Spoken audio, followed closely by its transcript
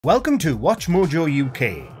Welcome to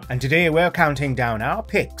WatchMojoUK, and today we're counting down our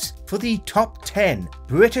picks for the top 10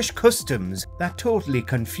 British customs that totally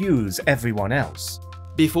confuse everyone else.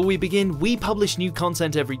 Before we begin, we publish new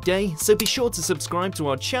content every day, so be sure to subscribe to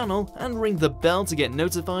our channel and ring the bell to get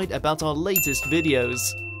notified about our latest videos.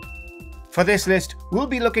 For this list, we'll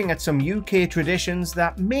be looking at some UK traditions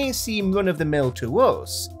that may seem run-of-the-mill to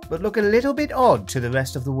us, but look a little bit odd to the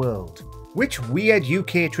rest of the world. Which weird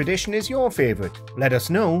UK tradition is your favourite? Let us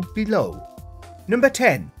know below. Number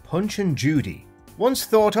 10. Punch and Judy. Once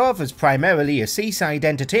thought of as primarily a seaside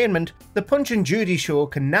entertainment, the Punch and Judy show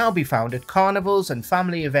can now be found at carnivals and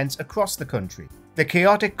family events across the country. The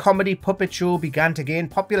chaotic comedy puppet show began to gain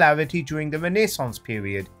popularity during the Renaissance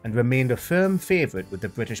period and remained a firm favourite with the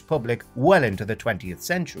British public well into the 20th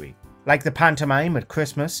century. Like the pantomime at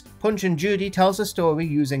Christmas, Punch and Judy tells a story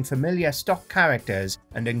using familiar stock characters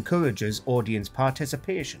and encourages audience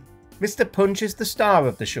participation. Mr. Punch is the star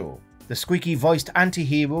of the show. The squeaky-voiced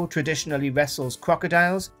anti-hero traditionally wrestles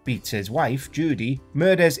crocodiles, beats his wife, Judy,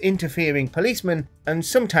 murders interfering policemen, and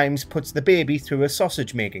sometimes puts the baby through a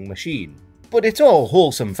sausage-making machine. But it's all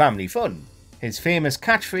wholesome family fun. His famous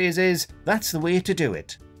catchphrase is, "That's the way to do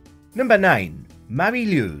it." Number 9. Mari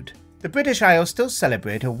Lwyd. The British Isles still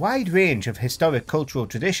celebrate a wide range of historic cultural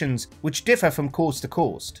traditions which differ from coast to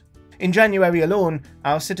coast. In January alone,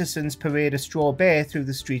 our citizens parade a straw bear through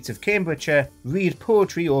the streets of Cambridgeshire, read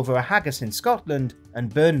poetry over a haggis in Scotland,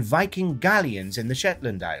 and burn Viking galleons in the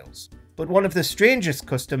Shetland Isles. But one of the strangest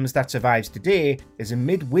customs that survives today is a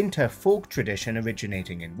midwinter folk tradition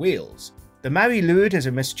originating in Wales. The Mari Lwyd is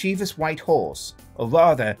a mischievous white horse, or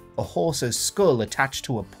rather, a horse's skull attached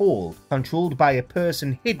to a pole, controlled by a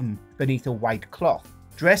person hidden beneath a white cloth.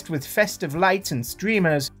 Dressed with festive lights and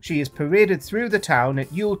streamers, she is paraded through the town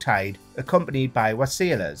at Yuletide, accompanied by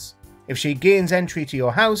wassailas. If she gains entry to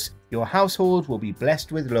your household will be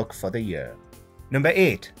blessed with luck for the year. Number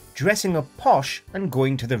 8. Dressing up posh and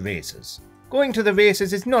going to the races. Going to the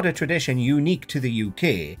races is not a tradition unique to the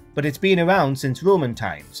UK, but it's been around since Roman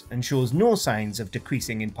times and shows no signs of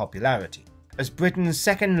decreasing in popularity. As Britain's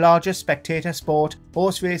second largest spectator sport,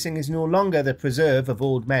 horse racing is no longer the preserve of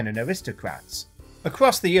old men and aristocrats.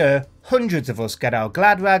 Across the year, hundreds of us get our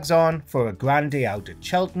glad rags on for a grand day out at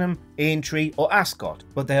Cheltenham, Aintree or Ascot,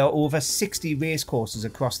 but there are over 60 racecourses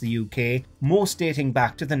across the UK, most dating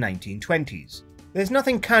back to the 1920s. There's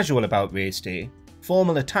nothing casual about race day.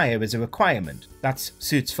 Formal attire is a requirement. That's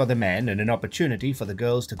suits for the men and an opportunity for the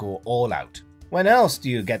girls to go all out. When else do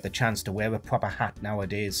you get the chance to wear a proper hat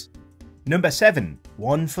nowadays? Number 7.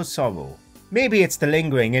 One for Sorrow. Maybe it's the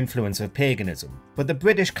lingering influence of paganism, but the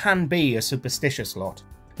British can be a superstitious lot.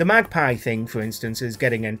 The magpie thing, for instance, is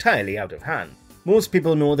getting entirely out of hand. Most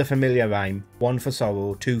people know the familiar rhyme, 1 for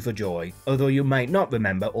sorrow, 2 for joy, although you might not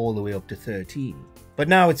remember all the way up to 13. But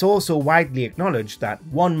now it's also widely acknowledged that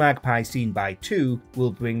one magpie seen by two will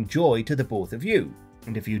bring joy to the both of you.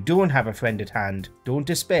 And if you don't have a friend at hand, don't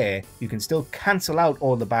despair, you can still cancel out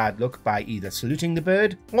all the bad luck by either saluting the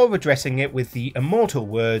bird or addressing it with the immortal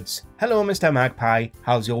words, "Hello Mr. Magpie,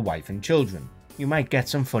 how's your wife and children?" You might get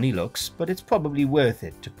some funny looks, but it's probably worth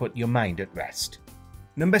it to put your mind at rest.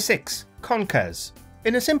 Number 6. Conkers.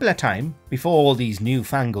 In a simpler time, before all these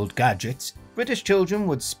newfangled gadgets, British children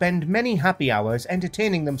would spend many happy hours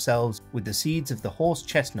entertaining themselves with the seeds of the horse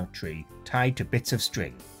chestnut tree tied to bits of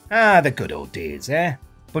string. Ah, the good old days, eh?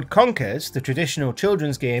 But Conkers, the traditional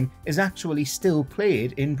children's game, is actually still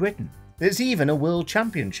played in Britain. There's even a world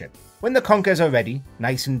championship. When the conkers are ready,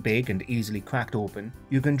 nice and big and easily cracked open,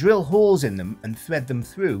 you can drill holes in them and thread them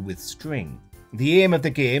through with string. The aim of the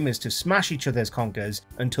game is to smash each other's conkers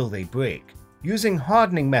until they break. Using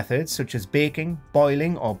hardening methods such as baking,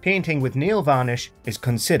 boiling or painting with nail varnish is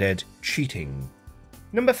considered cheating.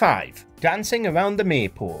 Number 5. Dancing around the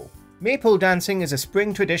maypole. Maypole dancing is a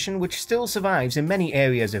spring tradition which still survives in many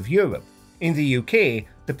areas of Europe. In the UK,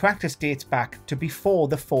 the practice dates back to before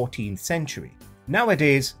the 14th century.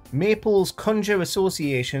 Nowadays, maypoles conjure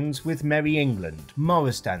associations with Merry England,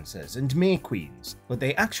 Morris dancers and May Queens, but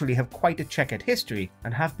they actually have quite a checkered history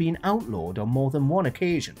and have been outlawed on more than one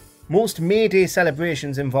occasion. Most May Day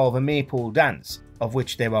celebrations involve a maypole dance, of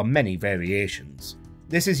which there are many variations.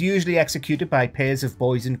 This is usually executed by pairs of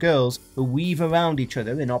boys and girls who weave around each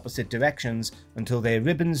other in opposite directions until their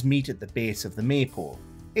ribbons meet at the base of the maypole.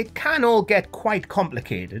 It can all get quite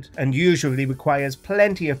complicated and usually requires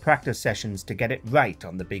plenty of practice sessions to get it right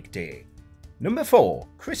on the big day. Number 4.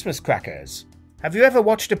 Christmas crackers. Have you ever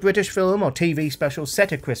watched a British film or TV special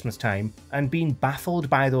set at Christmas time and been baffled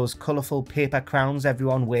by those colourful paper crowns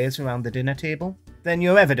everyone wears around the dinner table? Then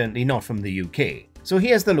you're evidently not from the UK. So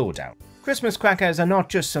here's the lowdown. Christmas crackers are not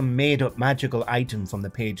just some made-up magical item from the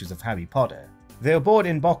pages of Harry Potter. They are bought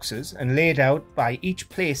in boxes and laid out by each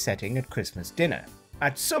place setting at Christmas dinner.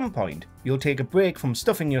 At some point, you'll take a break from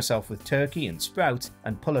stuffing yourself with turkey and sprouts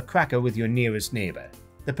and pull a cracker with your nearest neighbour.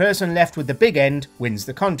 The person left with the big end wins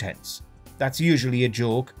the contents. That's usually a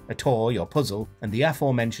joke, a toy or puzzle, and the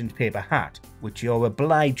aforementioned paper hat, which you're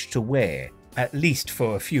obliged to wear, at least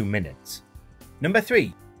for a few minutes. Number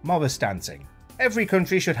 3. Morris dancing. Every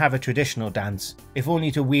country should have a traditional dance, if only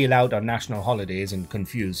to wheel out on national holidays and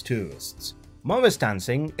confuse tourists. Morris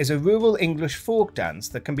dancing is a rural English folk dance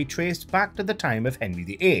that can be traced back to the time of Henry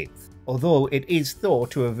VIII, although it is thought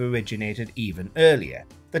to have originated even earlier.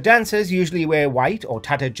 The dancers usually wear white or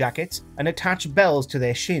tattered jackets and attach bells to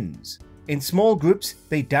their shins. In small groups,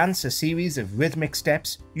 they dance a series of rhythmic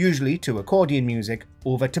steps, usually to accordion music,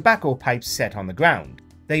 over tobacco pipes set on the ground.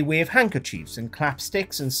 They wave handkerchiefs and clap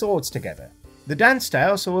sticks and swords together. The dance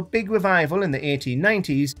style saw a big revival in the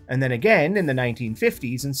 1890s and then again in the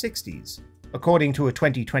 1950s and 60s. According to a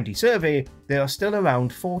 2020 survey, there are still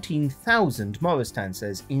around 14,000 Morris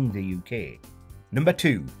dancers in the UK. Number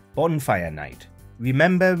 2. Bonfire Night.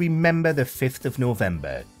 Remember the 5th of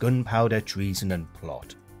November, gunpowder, treason and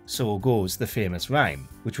plot. So goes the famous rhyme,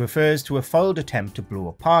 which refers to a foiled attempt to blow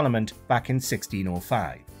a parliament back in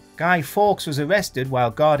 1605. Guy Fawkes was arrested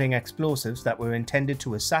while guarding explosives that were intended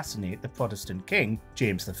to assassinate the Protestant king,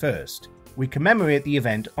 James I. We commemorate the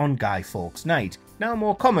event on Guy Fawkes Night, now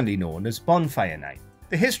more commonly known as Bonfire Night.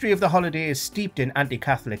 The history of the holiday is steeped in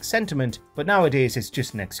anti-Catholic sentiment, but nowadays it's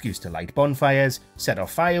just an excuse to light bonfires, set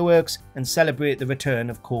off fireworks, and celebrate the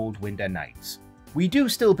return of cold winter nights. We do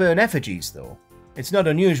still burn effigies though. It's not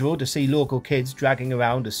unusual to see local kids dragging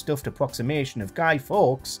around a stuffed approximation of Guy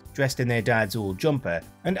Fawkes dressed in their dad's old jumper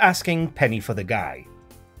and asking penny for the guy.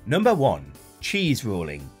 Number 1. Cheese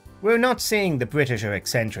rolling. We're not saying the British are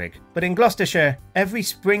eccentric, but in Gloucestershire, every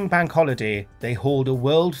spring bank holiday they hold a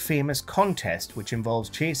world-famous contest which involves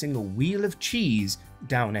chasing a wheel of cheese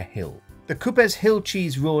down a hill. The Cooper's Hill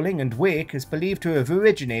cheese rolling and wake is believed to have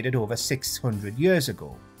originated over 600 years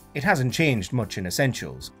ago. It hasn't changed much in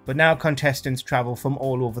essentials, but now contestants travel from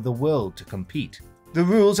all over the world to compete. The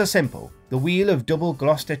rules are simple. The wheel of double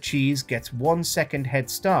Gloucester cheese gets 1 second head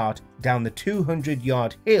start down the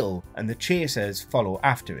 200-yard hill and the chasers follow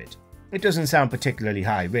after it. It doesn't sound particularly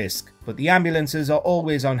high risk, but the ambulances are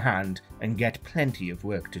always on hand and get plenty of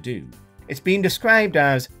work to do. It's been described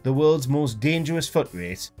as the world's most dangerous foot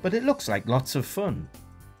race, but it looks like lots of fun.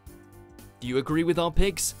 Do you agree with our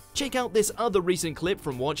picks? Check out this other recent clip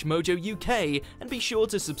from WatchMojoUK and be sure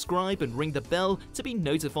to subscribe and ring the bell to be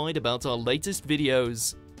notified about our latest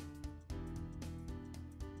videos.